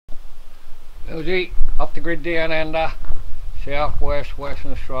Aussie, up the grid down under, southwest,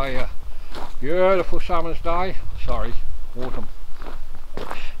 Western Australia. Beautiful summer's day. Sorry, autumn.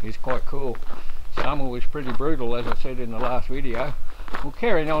 It's quite cool. Summer was pretty brutal, as I said in the last video. Well,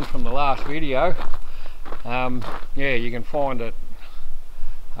 carrying on from the last video, yeah, you can find it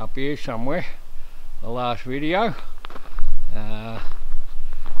up here somewhere, the last video.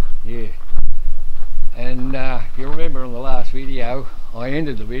 Yeah, and if you remember in the last video, I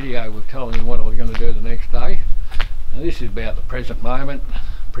ended the video with telling you what I was going to do the next day. Now, this is about the present moment,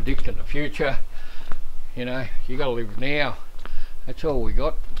 predicting the future. You know, you got to live now. That's all we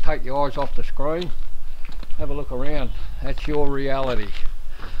got. Take your eyes off the screen, have a look around. That's your reality.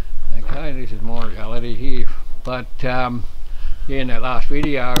 Okay, this is my reality here. But yeah, in that last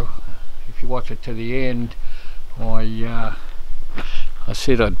video, if you watch it to the end, I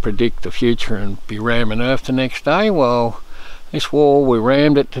said I'd predict the future and be ramming earth the next day. Well, this wall, we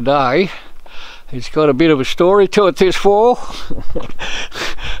rammed it today. It's got a bit of a story to it, this wall.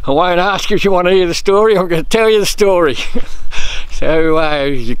 I won't ask if you want to hear the story, I'm going to tell you the story. So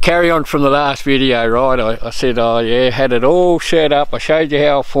you carry on from the last video, right? I said, oh yeah, had it all set up. I showed you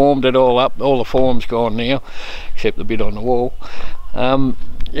how I formed it all up. All the form's gone now, except the bit on the wall.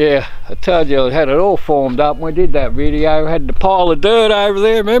 Yeah, I told you I had it all formed up. We did that video, had the pile of dirt over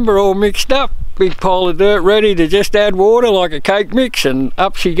there, remember, all mixed up. Big pile of dirt ready to just add water like a cake mix, and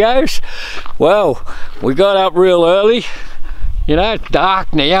up she goes. Well, we got up real early. You know, it's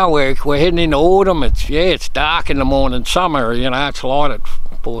dark now, we're heading into autumn. It's dark in the morning. Summer, you know, it's light at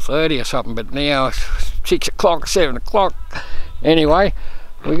 4:30 or something, but now it's 6 o'clock, 7 o'clock. Anyway,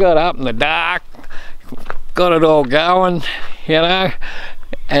 we got up in the dark, got it all going, you know,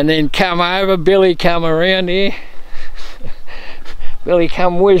 and then come over, Billy come around here. Billy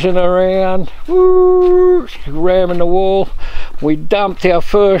come whizzing around, woo, ramming the wall. We dumped our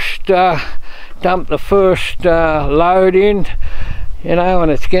first, dumped the first load in, you know,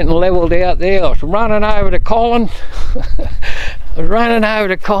 and it's getting levelled out there. I was running over to Colin. I was running over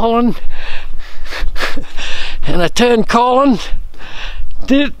to Colin, and I turned Colin.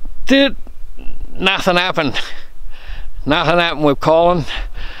 Nothing happened. Nothing happened with Colin.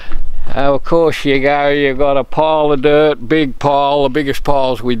 Of course you go, you've got a pile of dirt, big pile, the biggest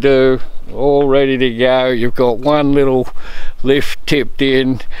piles we do, all ready to go. You've got one little lift tipped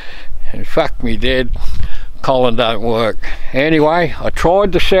in, and fuck me dead, Colin don't work. Anyway, I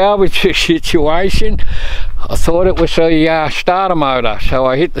tried to salvage the situation. I thought it was a starter motor, so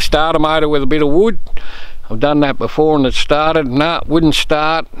I hit the starter motor with a bit of wood. I've done that before and it started. No, it wouldn't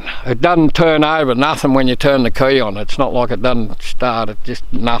start. It doesn't turn over, nothing when you turn the key on. It's not like it doesn't start, it's just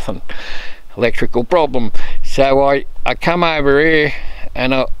nothing. Electrical problem. So I come over here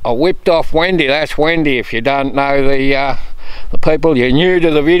and I whipped off Wendy. That's Wendy, if you don't know the people. You're new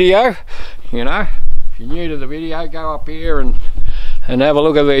to the video, you know. If you're new to the video, go up here and have a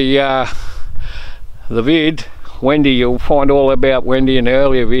look at the vid. Wendy, you'll find all about Wendy in the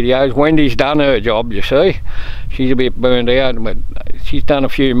earlier videos. Wendy's done her job, you see. She's a bit burned out, but she's done a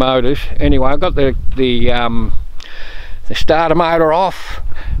few motors. Anyway, I got the starter motor off,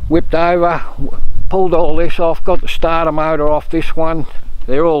 whipped over, pulled all this off, got the starter motor off this one.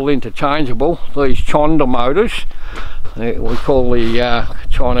 They're all interchangeable, these Chonda motors. We call the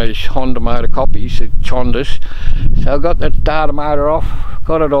Chinese Honda motor copies, the Chondas. So I got the starter motor off,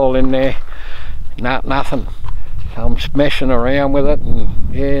 got it all in there. Nothing. I'm messing around with it,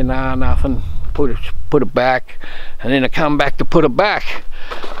 and yeah, nah, nothing. Put it back, and then I come back to put it back,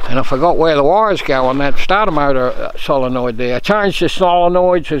 and I forgot where the wires go on that starter motor solenoid there. I changed the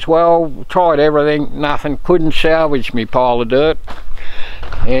solenoids as well, tried everything, nothing. Couldn't salvage me pile of dirt.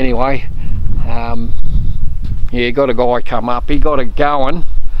 Anyway, yeah, got a guy come up. He got it going.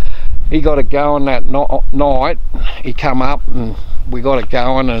 He got it going that night. He come up and we got it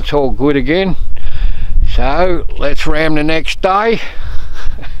going, and it's all good again. So let's ram the next day.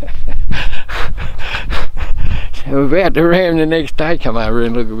 So we're about to ram the next day. Come over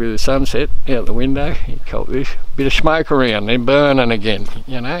and look at the sunset out the window. You caught this bit of smoke around, then burning again,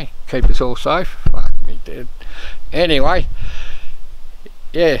 you know, keep us all safe. Fuck me dead. Anyway,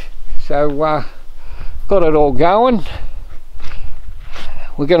 yeah, so got it all going.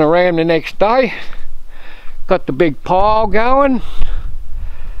 We're going to ram the next day. Got the big pile going.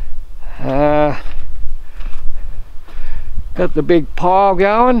 Got the big pile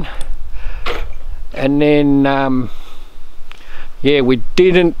going, and then yeah, we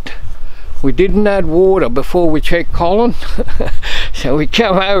didn't add water before we checked Colin. So we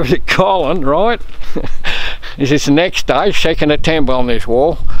come over to Colin, right? This is the next day, second attempt on this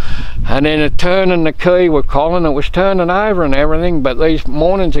wall. and then it turning the key with Colin, it was turning over and everything, but these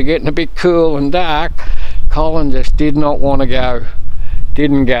mornings are getting a bit cool and dark. Colin just did not want to go,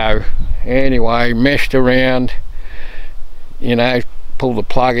 didn't go. Anyway, messed around, you know, pulled the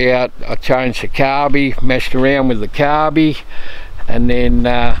plug out, I changed the carby, messed around with the carby, and then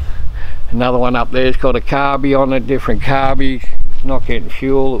another one up there's got a carby on it, different carby, not getting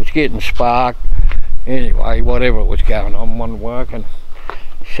fuel, it was getting spark. Anyway, whatever it was going on, wasn't working.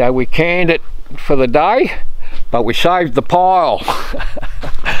 So we canned it for the day, but we saved the pile.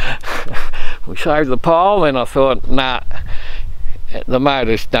 We saved the pile, and I thought, nah, the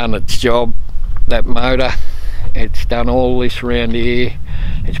motor's done its job, that motor. It's done all this around here.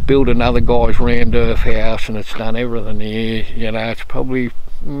 It's built another guy's round earth house, and it's done everything here. You know, it's probably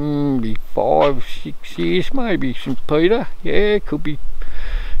 5, 6 years, maybe, St. Peter. Yeah, it could be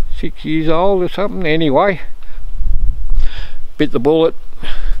 6 years old or something. Anyway, bit the bullet,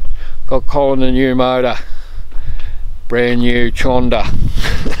 got Colin a new motor, brand new Chonda.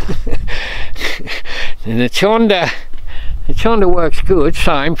 And the Chonda works good,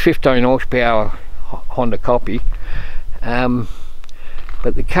 same 15 horsepower Honda copy, but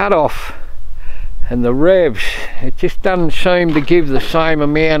the cut-off and the revs, it just doesn't seem to give the same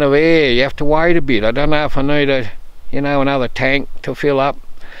amount of air. You have to wait a bit. I don't know if I need another tank to fill up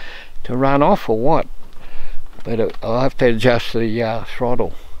to run off or what, but I'll have to adjust the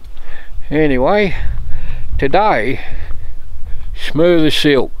throttle. Anyway, today, smooth as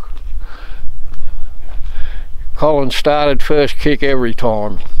silk. Colin started first kick every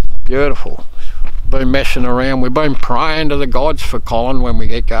time. Beautiful. Been messing around. We've been praying to the gods for Colin when we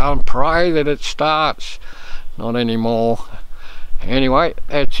get going. Pray that it starts. Not anymore. Anyway,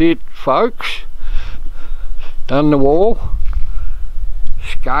 that's it, folks. Done the wall.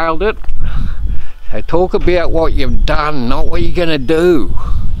 Scaled it. So talk about what you've done, not what you're going to do.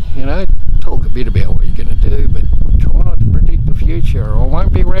 You know, talk a bit about what you're going to do, but try not to predict the future, or I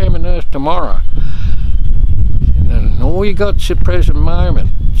won't be ramming earth tomorrow. And all you got's the present moment,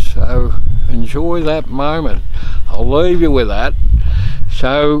 so enjoy that moment. I'll leave you with that.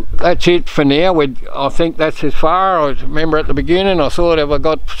 So that's it for now. I think that's as far. I remember at the beginning I thought, have I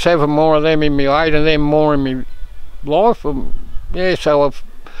got 7 more of them in me, 8 of them more in my life? Yeah, so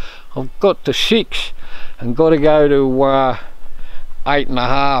I've got to 6 and got to go to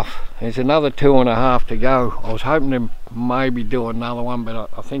 8.5. There's another 2.5 to go. I was hoping to maybe do another one, but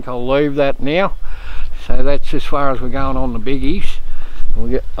I think I'll leave that now. So that's as far as we're going on the biggies.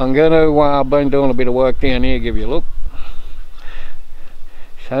 I'm going to been doing a bit of work down here, give you a look.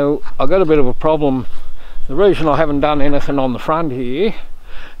 So I got a bit of a problem. The reason I haven't done anything on the front here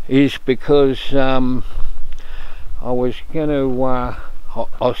is because I was going to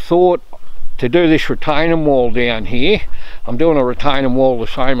I thought to do this retaining wall down here. I'm doing a retaining wall the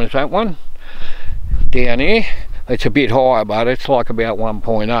same as that one down here. It's a bit higher, but it's like about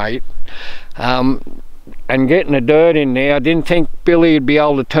 1.8. And getting the dirt in there, I didn't think Billy would be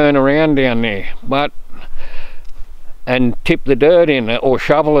able to turn around down there, and tip the dirt in, or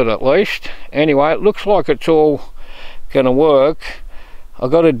shovel it at least. Anyway, it looks like it's all going to work.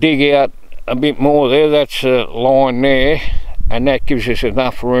 I've got to dig out a bit more there. That's a line there, and that gives us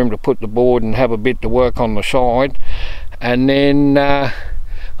enough room to put the board and have a bit to work on the side. And then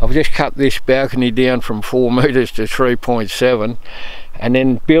I've just cut this balcony down from 4 metres to 3.7, and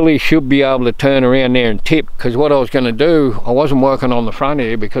then Billy should be able to turn around there and tip, because what I was going to do, I wasn't working on the front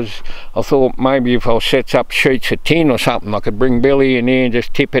here because I thought maybe if I set up sheets of tin or something, I could bring Billy in here and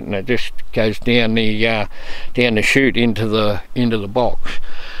just tip it, and it just goes down the chute into the box.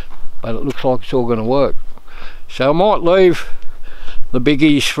 But it looks like it's all going to work. So I might leave the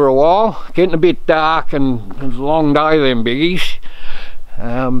biggies for a while. Getting a bit dark, and it's a long day, them biggies.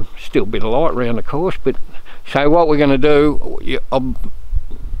 Still a bit of light around the course, but so what we're going to do,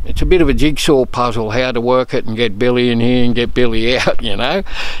 it's a bit of a jigsaw puzzle how to work it and get Billy in here and get Billy out, you know.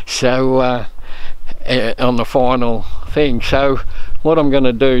 So on the final thing. So what I'm going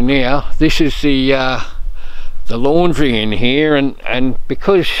to do now, this is the laundry in here, and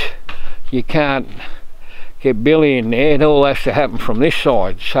because you can't get Billy in there, it all has to happen from this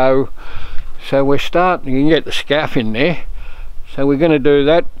side. So we're starting, you can get the scaff in there. So we're going to do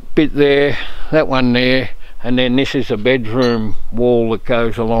that bit there, that one there, and then this is a bedroom wall that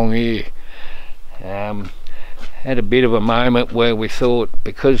goes along here. Had a bit of a moment where we thought,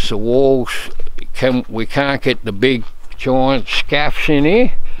 because the walls, we can't get the big giant scaffs in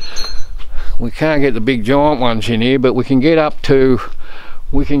here. We can't get the big giant ones in here, but we can get up to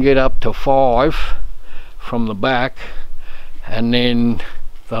 5 from the back, and then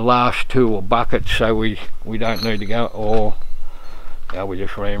the last 2 are buckets, so we don't need to go, or Yeah, we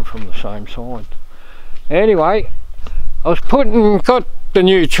just ran from the same side. Anyway, I was got the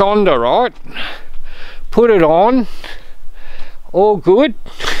new Chonda, right? Put it on, all good.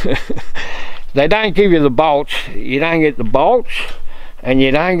 They don't give you the bolts. You don't get the bolts, and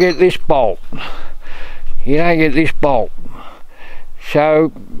you don't get this bolt. You don't get this bolt.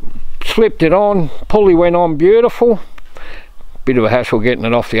 So slipped it on, pulley went on beautiful. Bit of a hassle getting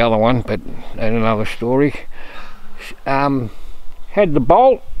it off the other one, but that's another story. Had the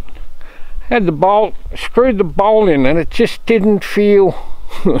bolt, screwed the bolt in, and it just didn't feel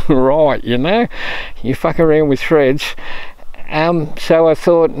right, you know. You fuck around with threads. So I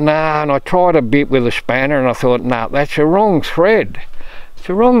thought, nah, and I tried a bit with a spanner, and I thought, nah, that's a wrong thread. It's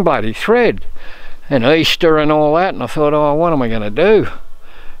a wrong bloody thread. And Easter and all that, and I thought, oh, what am I going to do?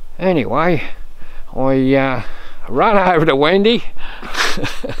 Anyway, I run over to Wendy.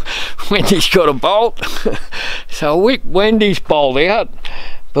 Wendy's got a bolt. So I whipped Wendy's bolt out,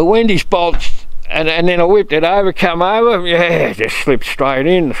 but Wendy's bolt's, and then I whipped it over, come over, yeah, just slipped straight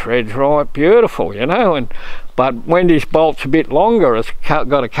in, the thread's right, beautiful, you know. But Wendy's bolt's a bit longer, it's got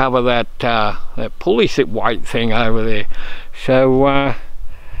to cover that that pulley weight thing over there. So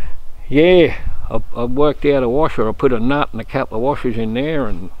yeah, I worked out a washer. I put a nut and a couple of washers in there,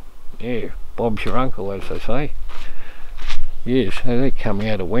 and yeah, Bob's your uncle, as they say. Yeah, so they come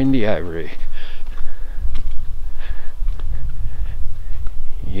out of Wendy over here.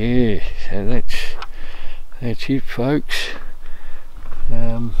 Yeah, so that's it, folks.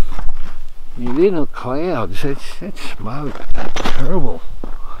 You little clouds, that's smoke, that's terrible.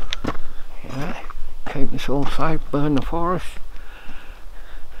 You know, keeping us all safe, burn the forest.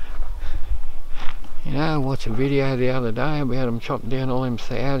 You know, I watched a video the other day about them chopping down all them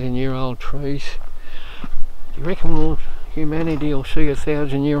 1,000-year-old trees. Do you reckon humanity will see a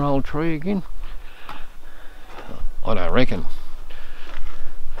 1,000-year-old tree again? I don't reckon.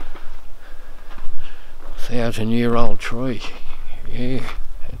 1,000-year-old tree, yeah,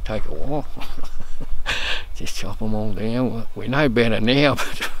 it'd take a while. Just chop them all down. We know better now,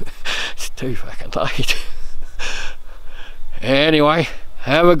 but it's too fucking late. Anyway,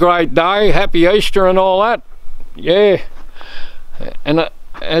 have a great day, happy Easter and all that. Yeah, and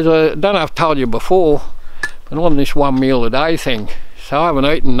as I don't know if I've told you before, I'm on this 1 meal a day thing, so I haven't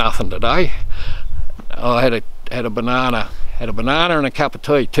eaten nothing today. I had a banana and a cup of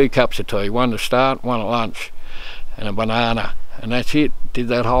tea, 2 cups of tea, one to start, one at lunch, and a banana, and that's it. Did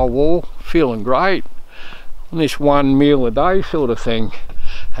that whole wall, feeling great on this 1 meal a day sort of thing.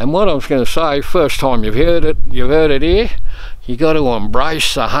 And what I was going to say, first time you've heard it here, you got to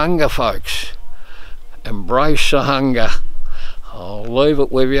embrace the hunger, folks. Embrace the hunger. I'll leave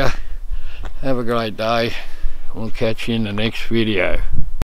it with you. Have a great day. We'll catch you in the next video.